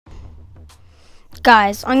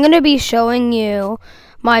Guys, I'm gonna be showing you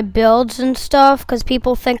my builds and stuff because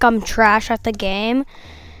people think I'm trash at the game.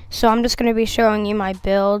 So I'm just gonna be showing you my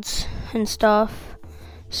builds and stuff.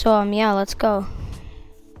 So yeah, let's go.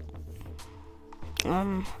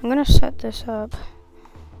 I'm gonna set this up.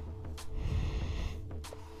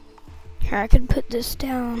 Here, I could put this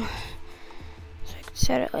down. So I could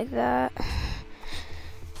set it like that.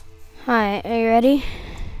 Alright, are you ready?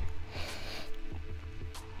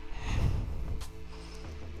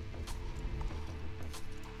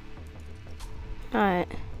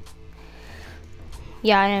 Alright.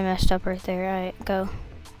 Yeah, I messed up right there. Alright, go.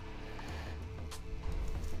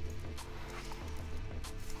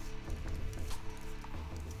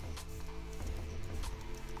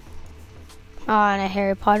 Oh, and I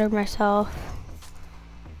Harry Potter myself.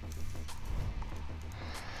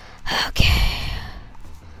 Okay.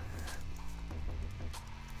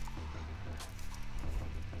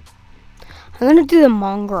 I'm gonna do the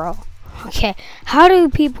mongrel. Okay, how do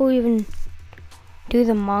people even do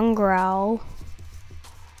the mongrel?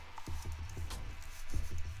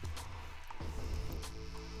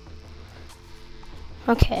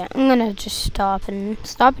 Okay, I'm gonna just stop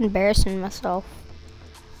embarrassing myself.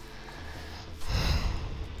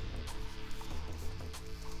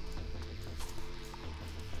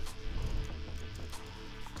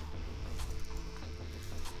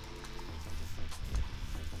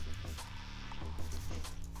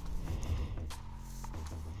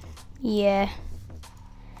 Yeah.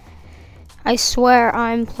 I swear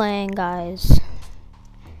I'm playing, guys.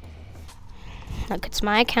 Look, it's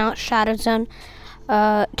my account, Shadow Zone.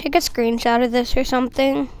 Take a screenshot of this or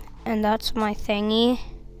something, and that's my thingy,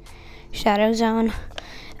 Shadow Zone.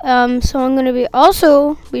 So I'm gonna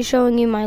also be showing you my